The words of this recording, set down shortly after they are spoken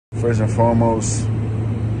First and foremost,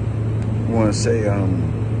 I want to say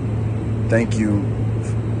thank you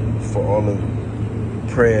for all the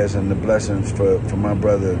prayers and the blessings for my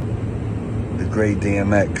brother, the great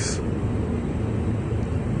DMX.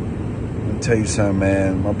 Let me tell you something,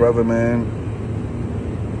 man. My brother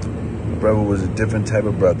was a different type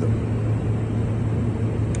of brother.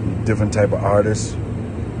 Different type of artist.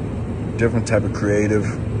 Different type of creative.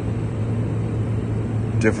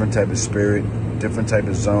 Different type of spirit. Different type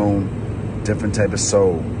of zone. Different type of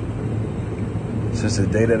soul. Since the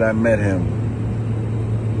day that I met him,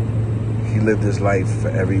 he lived his life for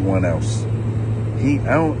everyone else. I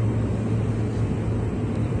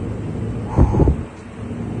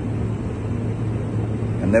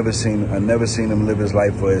never seen him live his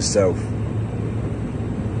life for himself.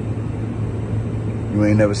 You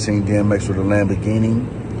ain't never seen DMX with a Lamborghini.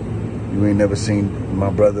 You ain't never seen my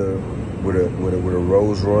brother with a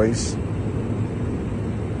Rolls Royce.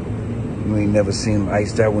 You ain't never seen him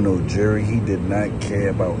iced out with no jewelry. He did not care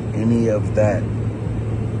about any of that.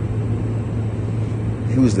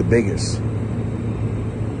 He was the biggest.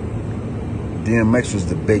 DMX was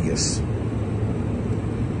the biggest.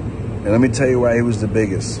 And let me tell you why he was the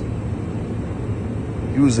biggest.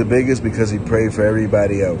 He was the biggest because he prayed for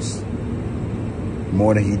everybody else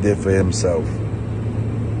more than he did for himself.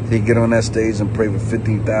 He'd get on that stage and pray for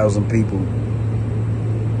 15,000 people,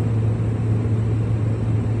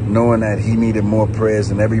 knowing that he needed more prayers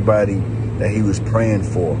than everybody that he was praying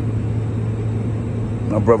for.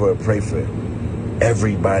 My brother would pray for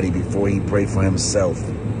everybody before he prayed for himself.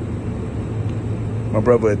 My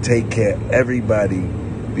brother would take care of everybody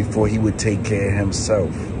before he would take care of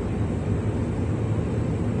himself.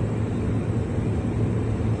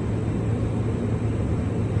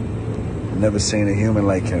 Never seen a human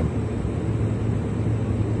like him.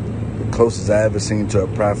 The closest I ever seen to a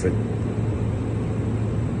prophet.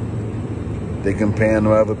 They compare him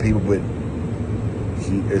to other people, but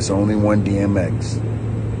it's only one DMX.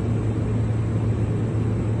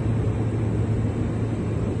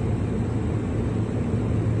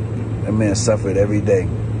 That man suffered every day.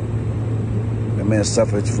 That man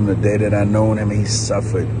suffered from the day that I known him. He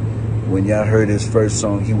suffered. When y'all heard his first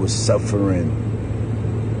song, he was suffering.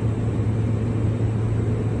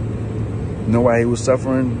 You know why he was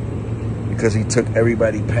suffering? Because he took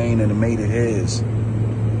everybody's pain and made it his.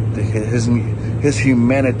 His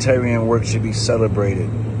humanitarian work should be celebrated.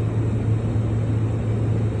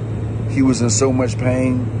 He was in so much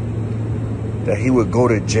pain that he would go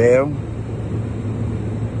to jail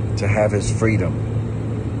to have his freedom.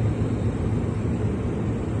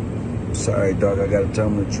 Sorry, dog, I gotta tell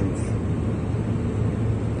him the truth.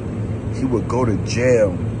 He would go to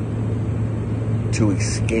jail to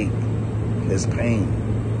escape his pain.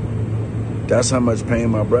 That's how much pain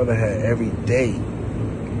my brother had every day.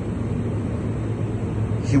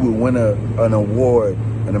 He would win an award,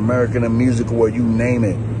 an American Music Award, you name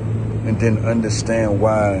it, and then understand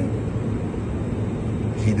why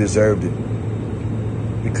he deserved it.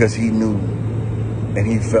 Because he knew and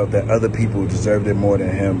he felt that other people deserved it more than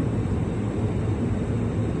him.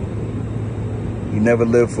 He never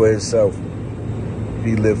lived for himself.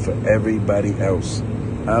 He lived for everybody else.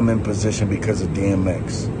 I'm in position because of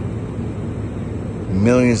DMX.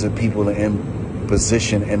 Millions of people are in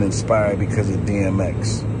position and inspired because of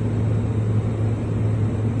DMX.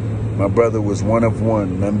 My brother was one of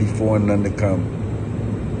one, none before and none to come.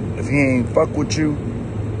 If he ain't fuck with you,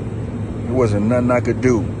 it wasn't nothing I could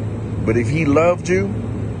do. But if he loved you,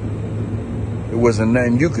 it wasn't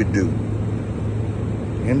nothing you could do.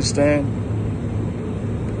 You understand?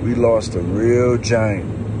 We lost a real giant.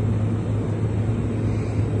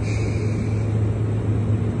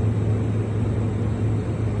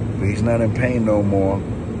 But he's not in pain no more.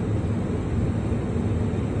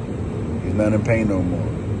 He's not in pain no more.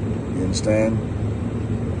 You understand?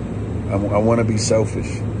 I want to be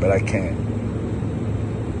selfish, but I can't.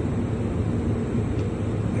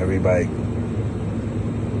 Everybody.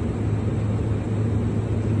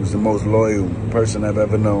 He was the most loyal person I've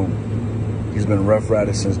ever known. He's been Rough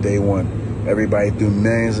Rider since day one. Everybody threw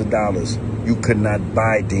millions of dollars. You could not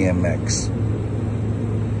buy DMX.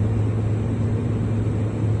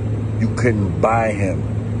 You couldn't buy him.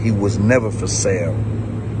 He was never for sale.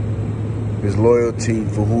 His loyalty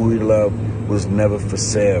for who he loved was never for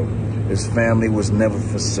sale. His family was never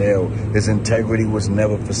for sale. His integrity was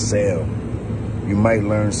never for sale. You might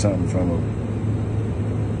learn something from him.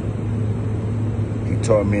 He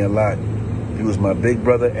taught me a lot. He was my big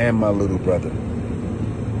brother and my little brother.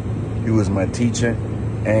 He was my teacher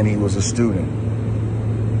and he was a student.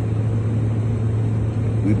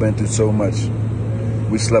 We've been through so much.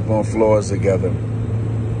 We slept on floors together.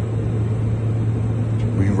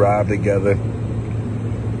 robbed together,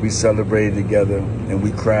 we celebrated together, and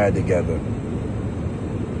we cried together.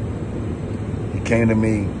 He came to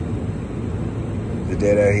me the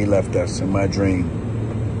day that he left us in my dream.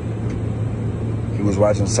 He was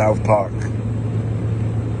watching South Park.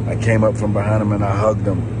 I came up from behind him and I hugged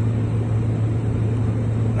him.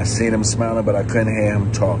 I seen him smiling, but I couldn't hear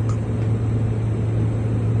him talk.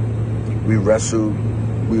 We wrestled.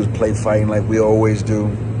 We was play fighting like we always do.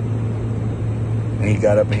 And he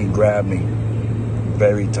got up and he grabbed me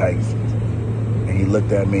very tight. And he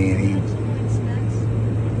looked at me and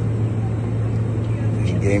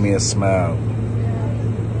he gave me a smile.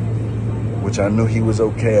 Which I knew he was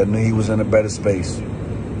okay. I knew he was in a better space.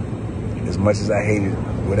 As much as I hated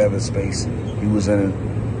whatever space he was in,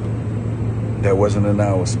 that wasn't in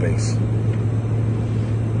our space.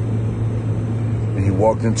 And he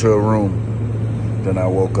walked into a room. Then I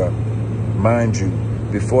woke up. Mind you,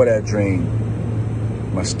 before that dream,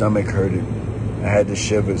 my stomach hurted. I had the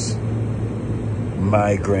shivers,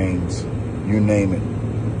 migraines, you name it.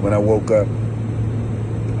 When I woke up,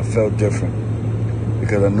 I felt different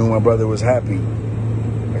because I knew my brother was happy.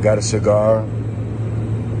 I got a cigar.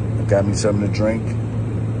 I got me something to drink.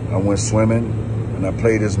 I went swimming and I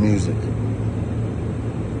played his music.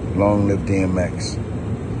 Long live DMX.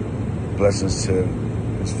 Blessings to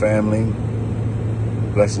his family.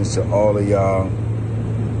 Blessings to all of y'all.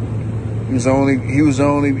 He was the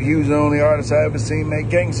only artist I ever seen make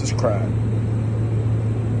gangsters cry.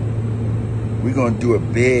 We're gonna do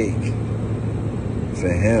it big for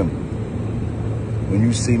him. When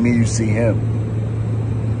you see me, you see him.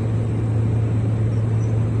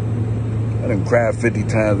 I done cried 50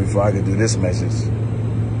 times before I could do this message.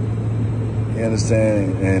 You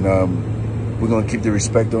understand? And we're gonna keep the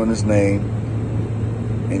respect on his name.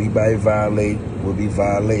 Anybody violate will be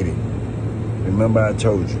violated. Remember I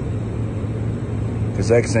told you. Because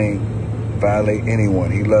X ain't violate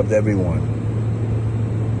anyone. He loved everyone.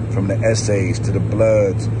 From the essays, to the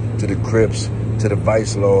Bloods, to the Crips, to the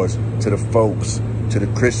Vice Lords, to the folks, to the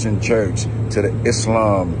Christian church, to the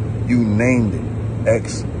Islam. You named it.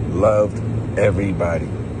 X loved everybody.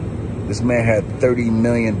 This man had $30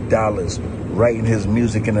 million writing his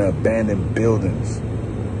music in abandoned buildings.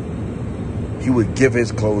 He would give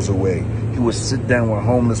his clothes away. He would sit down with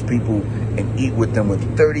homeless people and eat with them with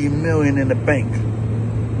 $30 million in the bank.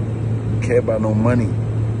 He cared about no money.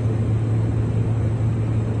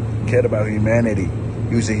 He cared about humanity.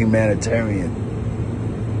 He was a humanitarian.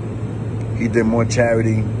 He did more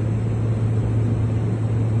charity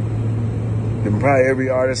than probably every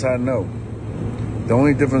artist I know. The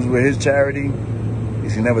only difference with his charity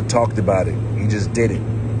is he never talked about it. He just did it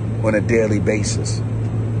on a daily basis.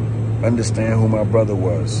 Understand who my brother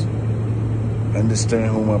was.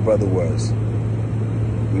 Understand who my brother was.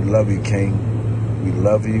 We love you, King. We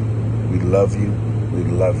love you. We love you. We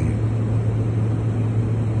love you.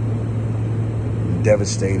 I'm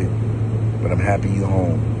devastated, but I'm happy you're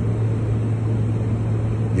home.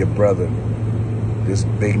 Your brother, this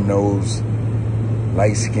big nose,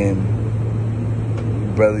 light skin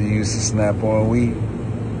brother you used to snap on. We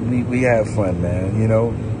have fun, man, you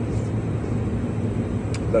know.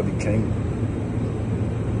 Love you, King.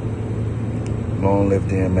 Long live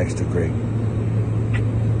DMX the Great.